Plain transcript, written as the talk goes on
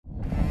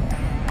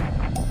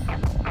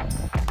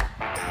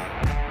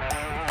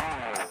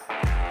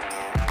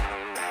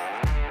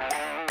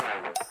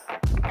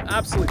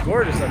absolutely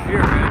gorgeous up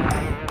here, man.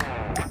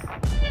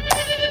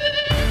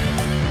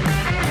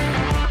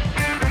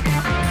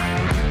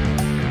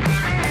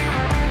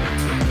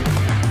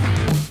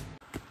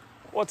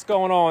 What's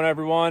going on,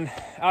 everyone?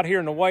 Out here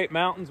in the White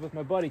Mountains with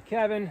my buddy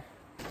Kevin.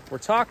 We're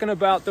talking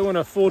about doing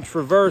a full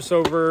traverse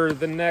over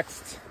the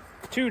next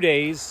 2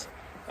 days.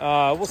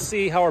 We'll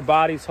see how our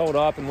bodies hold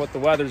up and what the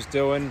weather's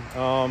doing.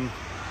 Hard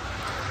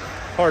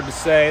to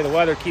say. The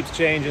weather keeps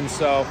changing,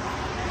 so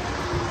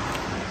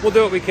we'll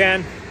do what we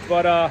can.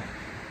 But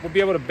we'll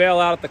be able to bail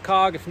out at the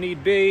Cog if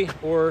need be,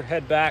 or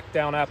head back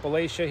down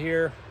Appalachia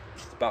here.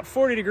 It's about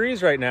 40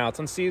 degrees right now. It's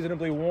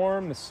unseasonably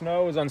warm. The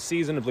snow is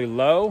unseasonably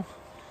low.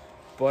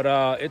 But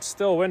it's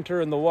still winter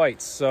in the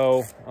Whites,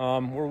 so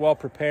we're well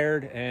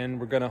prepared, and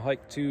we're gonna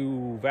hike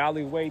to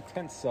Valley Way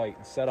tent site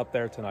and set up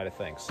there tonight, I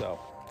think. So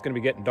it's gonna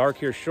be getting dark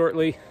here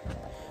shortly,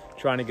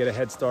 trying to get a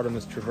head start on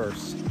this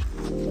traverse.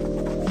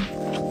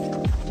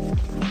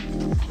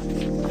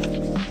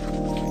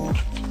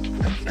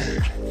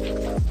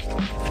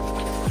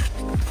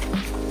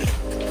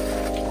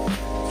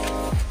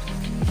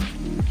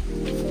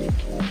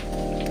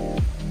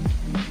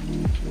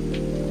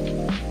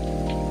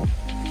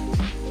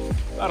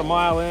 About a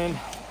mile in,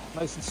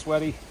 nice and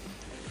sweaty,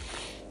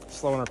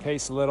 slowing our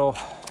pace a little.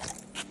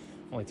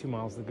 Only 2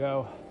 miles to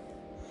go.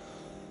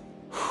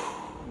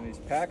 And these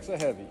packs are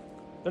heavy.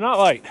 They're not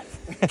light.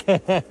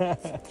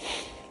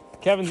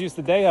 Kevin's used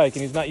to day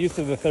hiking. He's not used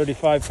to the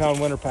 35-pound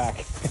winter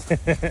pack.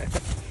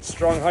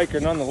 Strong hiker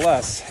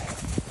nonetheless.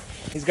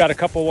 He's got a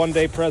couple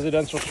one-day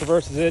presidential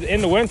traverses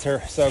in the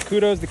winter, so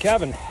kudos to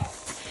Kevin.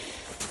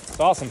 It's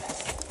awesome.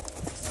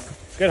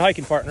 Good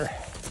hiking partner.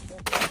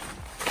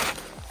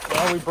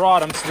 Well, we brought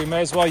them, so we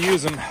may as well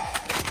use them.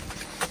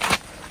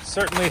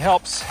 Certainly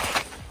helps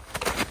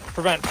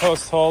prevent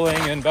post-holing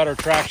and better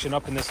traction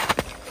up in this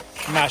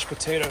mashed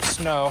potato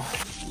snow.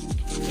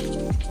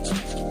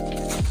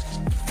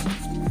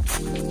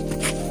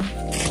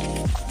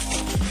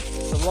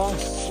 It's a long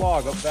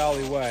slog up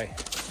Valley Way,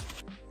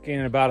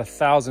 gaining about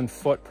 1,000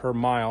 foot per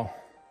mile.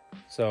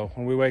 So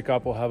when we wake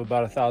up, we'll have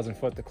about 1,000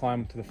 foot to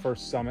climb to the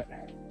first summit.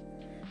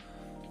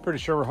 Pretty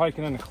sure we're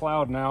hiking in a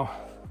cloud now.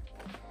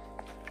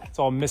 It's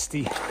all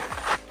misty.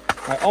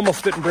 I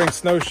almost didn't bring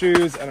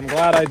snowshoes, and I'm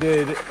glad I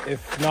did,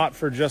 if not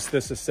for just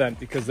this ascent,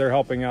 because they're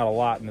helping out a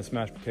lot in this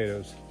mashed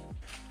potatoes.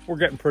 We're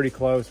getting pretty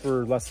close.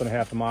 We're less than a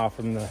half a mile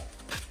from the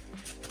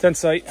tent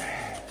site. I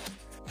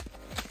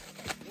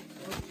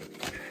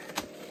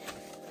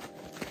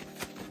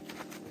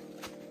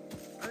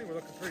think we're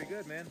looking pretty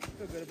good, man.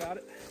 Feel good about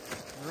it.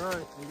 All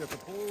right, we got the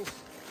poles.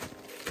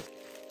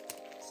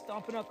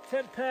 Stomping up the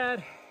tent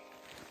pad.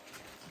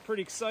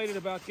 Pretty excited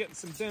about getting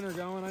some dinner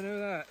going, I know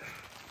that.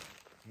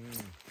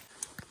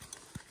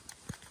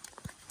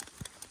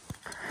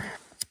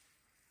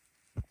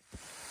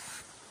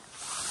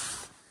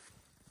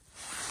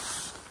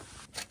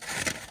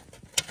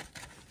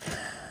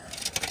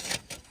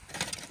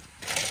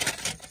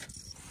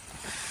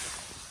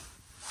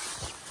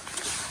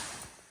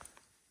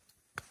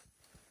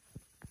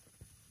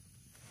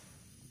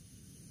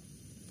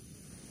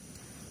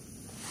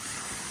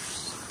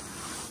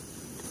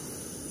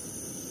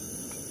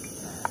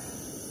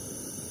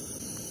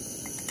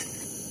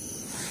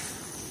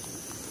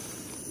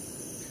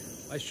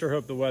 I sure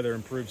hope the weather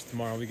improves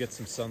tomorrow. We get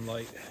some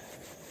sunlight.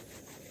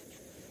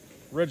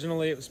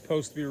 Originally, it was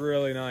supposed to be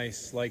really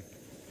nice, like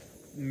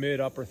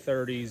mid-upper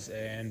 30s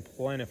and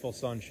plentiful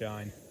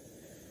sunshine.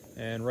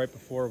 And right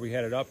before we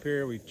headed up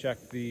here, we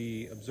checked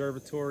the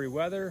observatory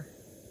weather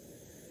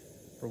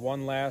for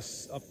one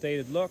last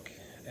updated look.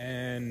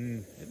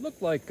 And it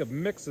looked like a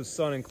mix of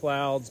sun and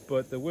clouds,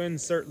 but the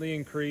wind certainly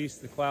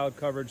increased. The cloud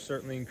coverage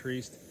certainly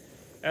increased,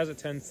 as it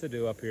tends to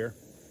do up here.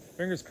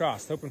 Fingers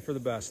crossed, hoping for the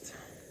best.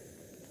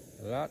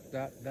 Da,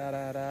 da, da,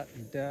 da, da,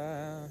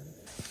 da.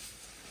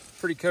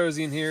 Pretty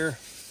cozy in here.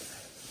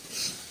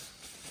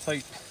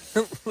 Tight,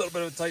 a little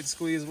bit of a tight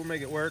squeeze. We'll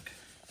make it work.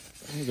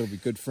 We're gonna be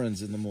good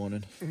friends in the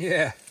morning.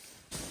 Yeah.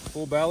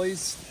 Full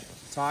bellies,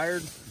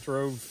 tired.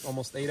 Drove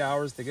almost 8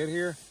 hours to get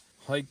here.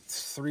 Hiked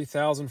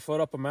 3,000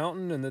 foot up a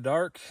mountain in the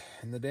dark,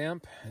 in the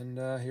damp, and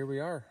here we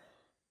are.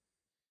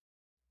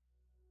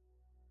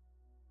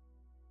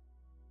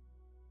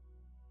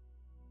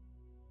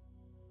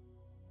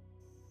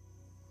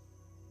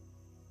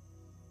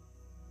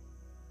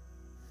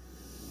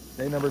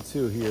 Day number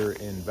 2 here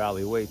in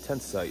Valley Way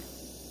tent site.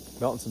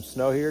 Melting some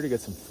snow here to get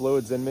some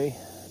fluids in me.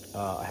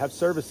 I have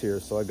service here,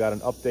 so I got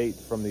an update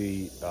from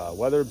the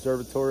Weather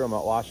Observatory on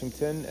Mount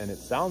Washington, and it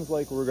sounds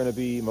like we're going to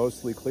be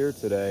mostly clear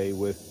today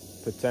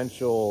with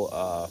potential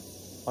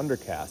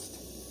undercast.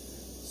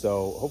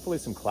 So hopefully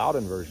some cloud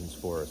inversions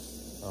for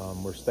us.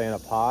 We're staying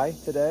up high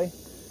today,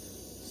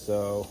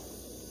 so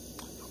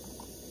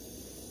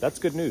that's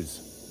good news.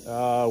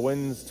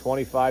 Winds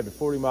 25 to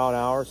 40 mile an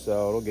hour,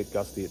 so it'll get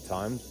gusty at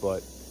times,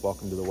 but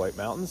welcome to the White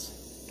Mountains.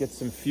 Get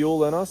some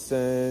fuel in us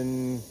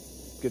and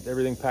get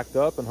everything packed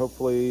up, and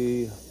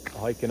hopefully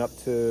hiking up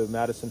to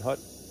Madison Hut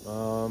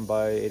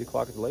by 8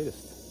 o'clock at the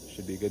latest.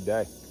 Should be a good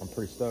day. I'm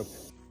pretty stoked.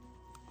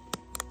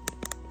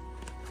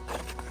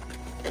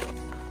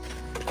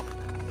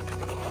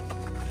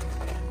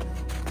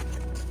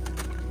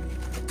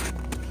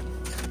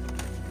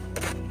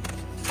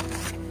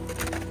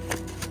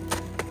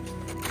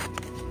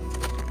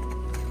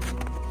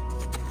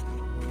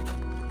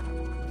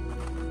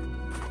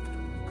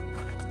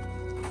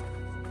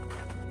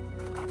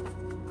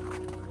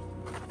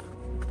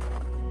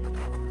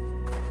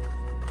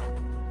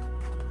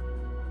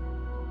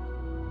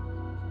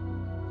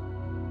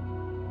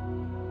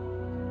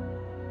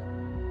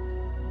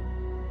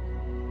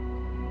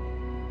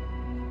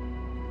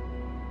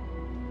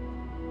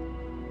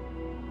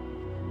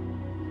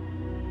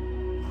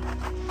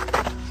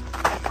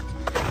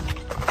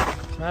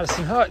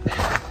 Madison Hut.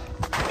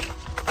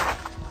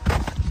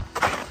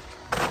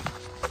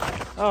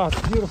 Oh,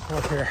 it's beautiful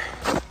up here.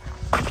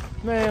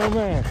 Man, oh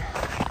man.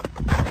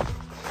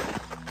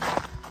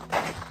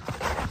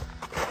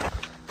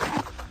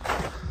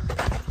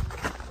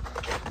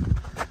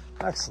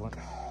 Excellent.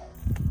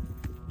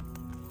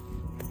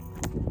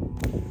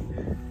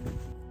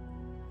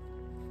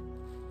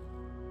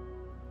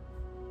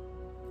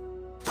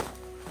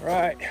 All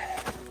right,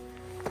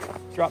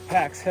 drop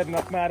packs heading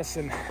up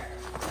Madison.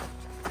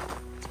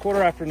 It's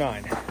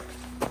 9:15.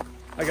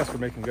 I guess we're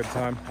making good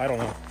time. I don't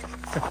know.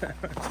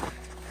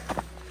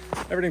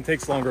 Everything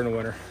takes longer in the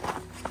winter.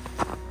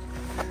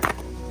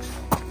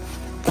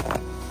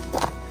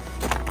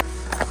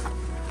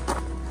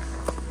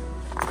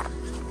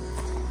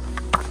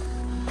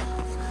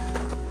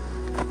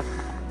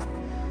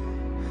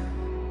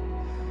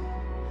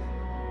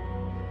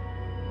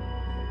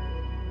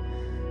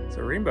 It's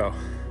a rainbow.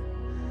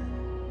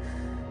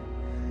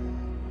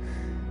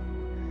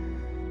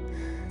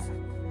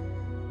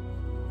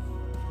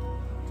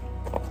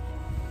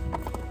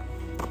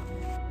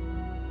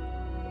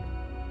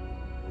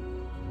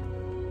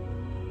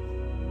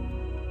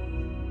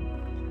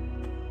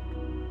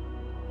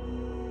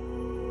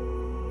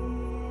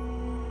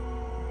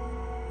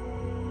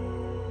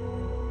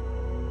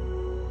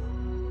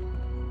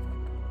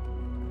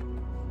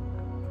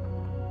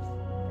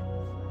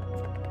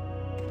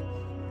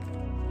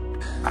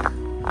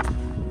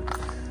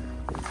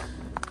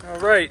 All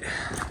right,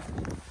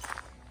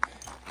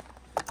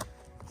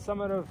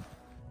 summit of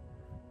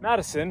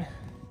Madison,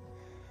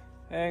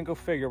 and go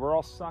figure, we're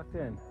all socked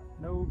in.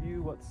 No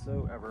view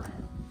whatsoever.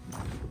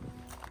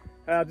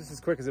 Just as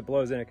quick as it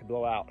blows in, it could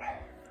blow out.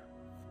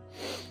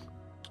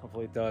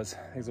 Hopefully it does.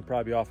 Things will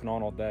probably be off and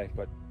on all day,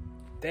 but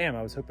damn,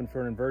 I was hoping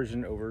for an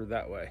inversion over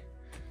that way.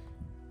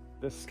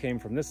 This came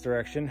from this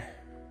direction.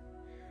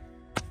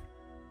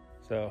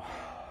 So,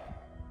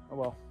 oh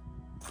well,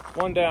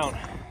 one down.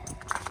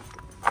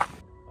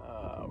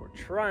 We're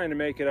trying to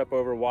make it up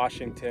over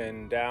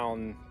Washington,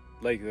 down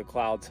Lake of the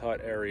Clouds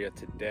Hut area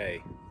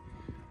today.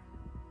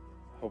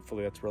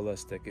 Hopefully that's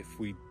realistic. If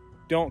we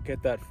don't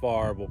get that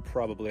far, we'll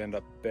probably end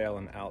up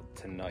bailing out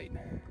tonight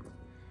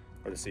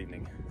or this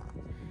evening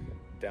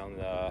down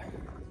the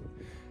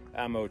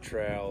Ammo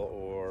Trail,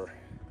 or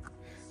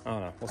I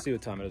don't know. We'll see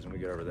what time it is when we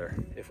get over there,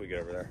 if we get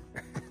over there.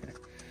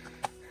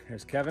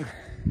 Here's Kevin.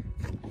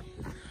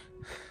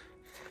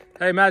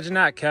 Hey, imagine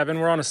that, Kevin.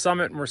 We're on a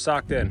summit and we're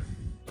socked in.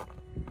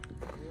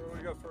 What do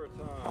we got for a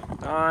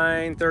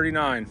time?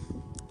 9:39.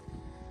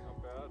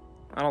 Not bad.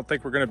 I don't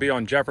think we're going to be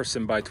on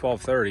Jefferson by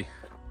 12:30.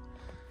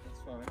 That's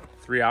fine.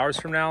 3 hours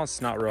from now, it's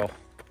not real.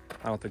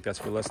 I don't think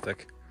that's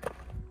realistic.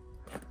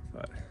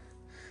 But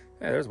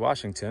yeah, there's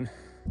Washington.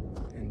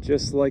 And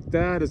just like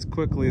that, as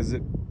quickly as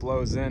it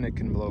blows in, it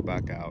can blow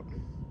back out.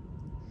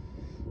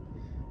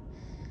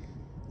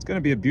 It's going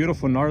to be a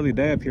beautiful, gnarly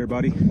day up here,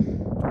 buddy.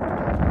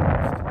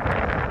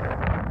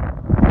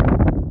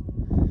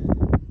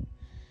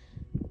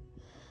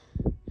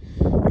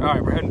 All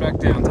right, we're heading back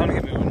down. Time to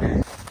get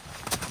moving.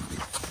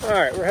 All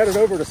right, we're headed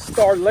over to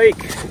Star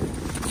Lake.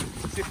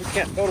 See if we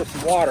can't filter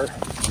some water.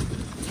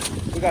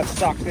 We got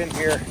socked in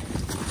here.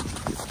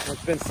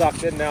 It's been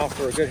socked in now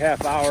for a good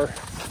half hour.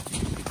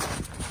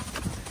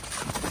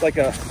 It's like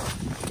a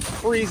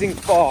freezing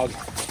fog.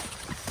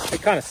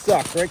 It kind of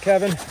sucks, right,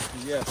 Kevin?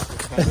 Yes, it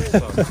kind of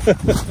sucks.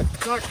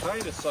 It's not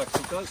kind of sucks,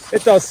 it does suck.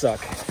 It does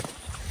suck.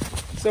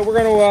 So we're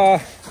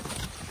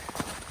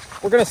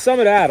gonna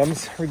summit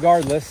Adams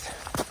regardless.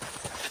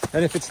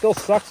 And if it still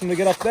sucks when we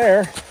get up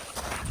there,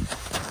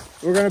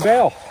 we're gonna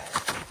bail.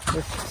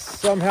 If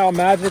somehow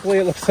magically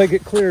it looks like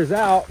it clears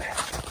out,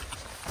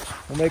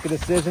 we'll make a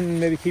decision and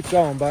maybe keep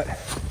going. But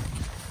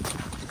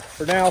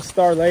for now,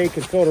 Star Lake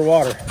and filter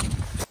water.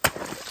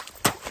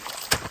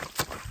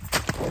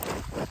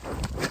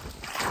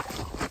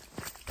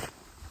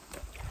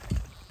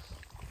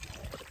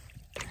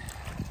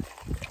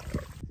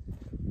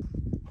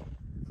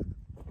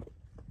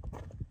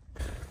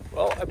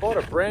 Well, I bought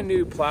a brand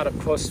new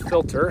Platypus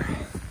filter,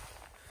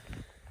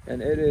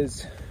 and it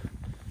is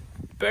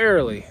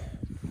barely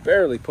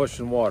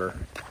pushing water.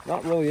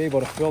 Not really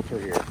able to filter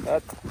here.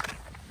 That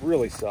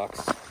really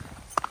sucks.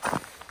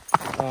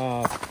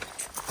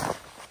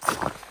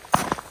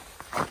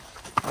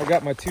 I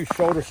got my 2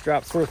 shoulder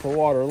straps worth of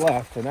water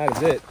left, and that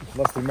is it,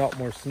 unless we melt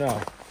more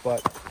snow.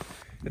 But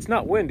it's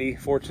not windy,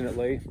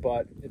 fortunately,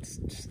 but it's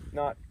just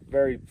not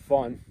very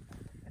fun.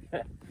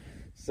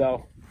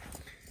 So,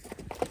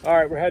 all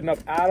right, we're heading up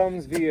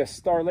Adams via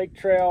Star Lake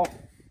Trail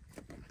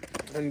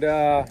and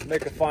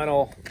make a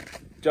final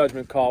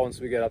judgment call once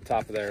we get up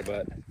top of there.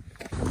 But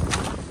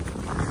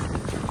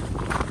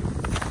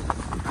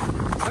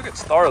look at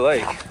Star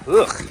Lake.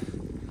 Ugh.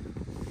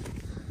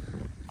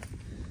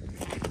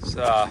 It's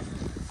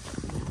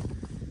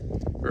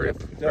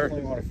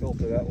Definitely want to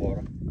filter that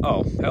water.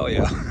 Oh, hell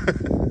yeah.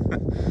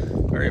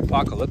 Very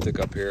apocalyptic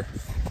up here.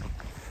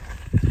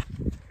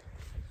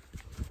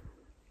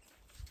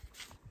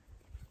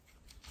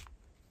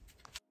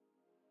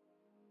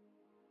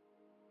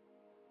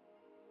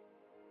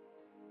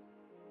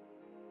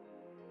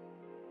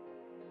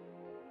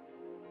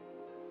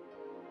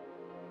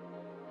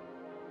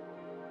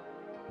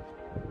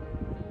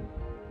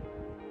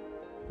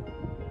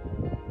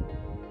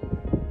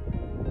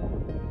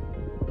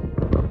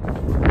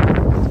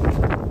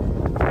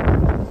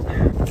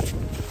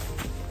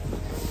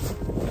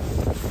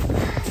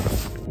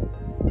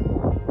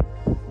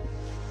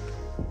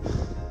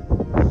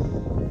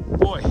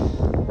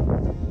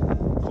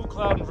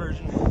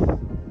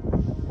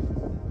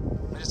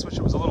 I just wish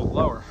it was a little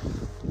lower,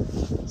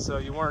 so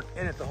you weren't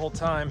in it the whole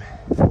time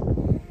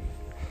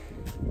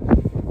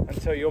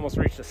until you almost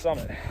reached the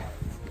summit.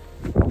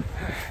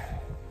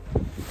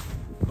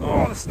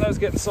 Oh, the snow's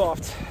getting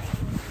soft.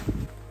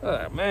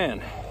 Oh,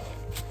 man.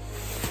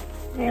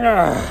 Yep.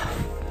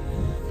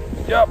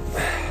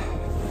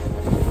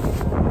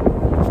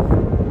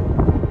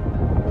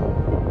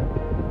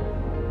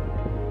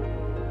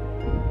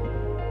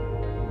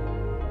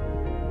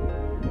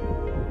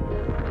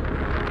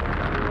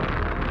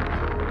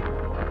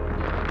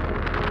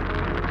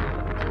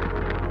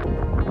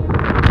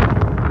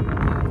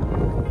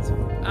 It's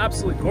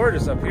absolutely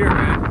gorgeous up here,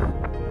 man.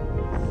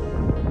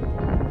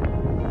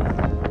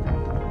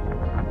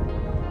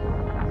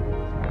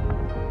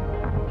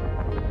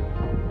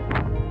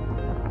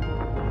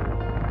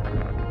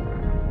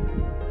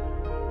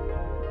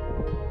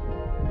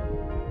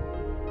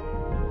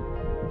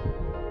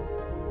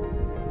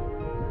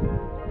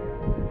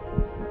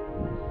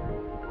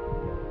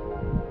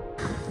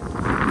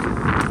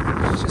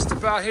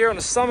 Out here on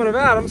the summit of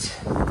Adams.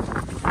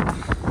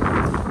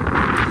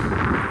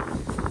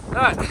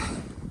 That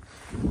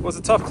was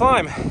a tough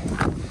climb.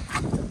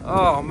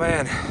 Oh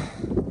man,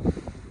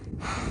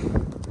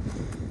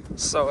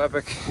 so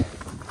epic.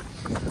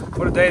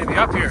 What a day to be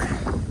up here.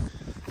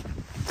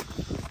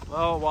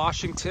 Well,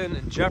 Washington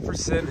and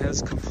Jefferson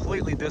has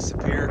completely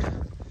disappeared.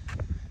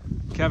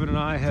 Kevin and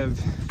I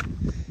have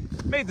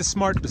made the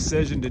smart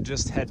decision to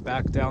just head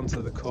back down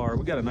to the car.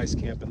 We got a nice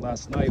camping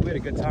last night. We had a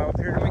good time up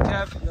here, didn't we,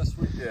 Kev? Yes,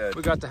 we did.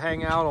 We got to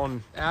hang out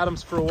on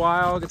Adams for a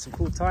while, get some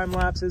cool time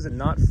lapses, and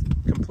not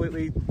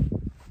completely,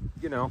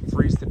 you know,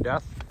 freeze to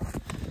death.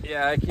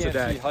 Yeah, I can't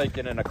see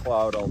hiking in a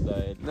cloud all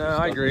day. No,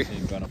 I agree.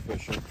 Seem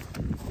beneficial.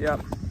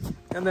 Yep.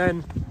 And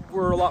then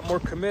we're a lot more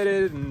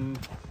committed, and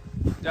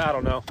I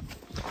don't know.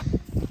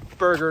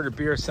 Burger and a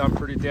beer sound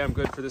pretty damn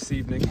good for this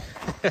evening.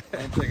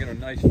 I'm thinking a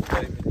nice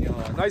filet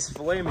mignon. Nice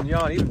filet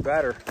mignon, even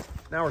better.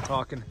 Now we're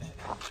talking.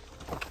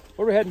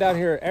 Where are we heading down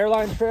here?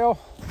 Airline Trail?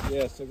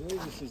 Yes, I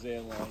believe this is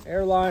Airline.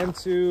 Airline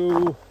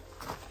to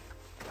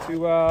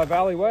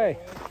Valley Way,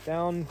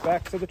 down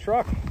back to the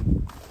truck.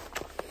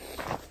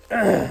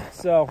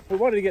 So we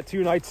wanted to get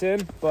 2 nights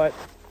in, but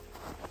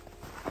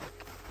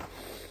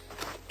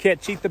can't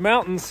cheat the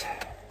mountains.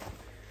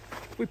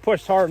 If we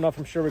pushed hard enough,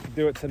 I'm sure we could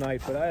do it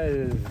tonight, but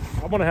I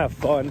want to have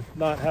fun,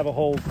 not have a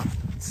whole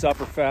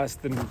supper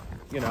fest and,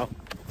 you know,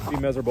 be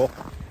miserable.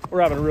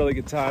 We're having a really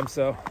good time,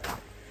 so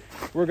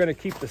we're going to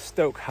keep the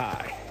stoke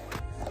high.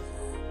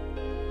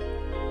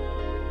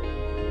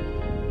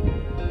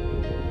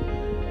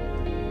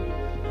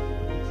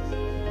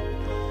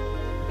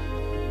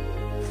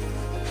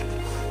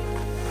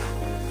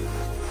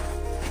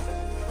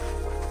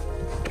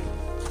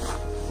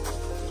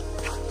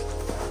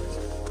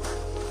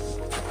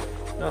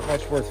 Not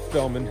much worth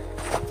filming.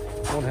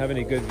 Won't have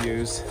any good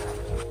views,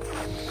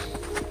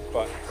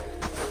 but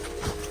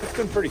it's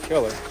been pretty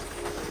killer.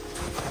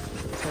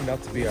 It turned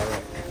out to be all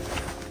right.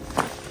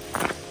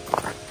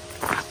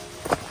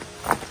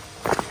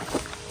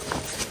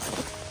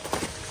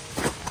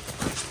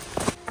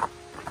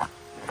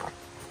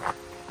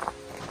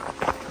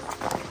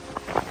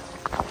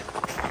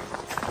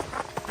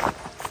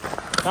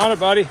 Found it,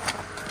 buddy.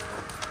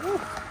 Woo.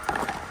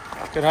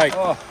 Good hike.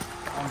 Oh,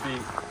 I'm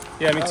beat.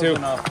 Yeah, me too.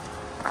 Enough.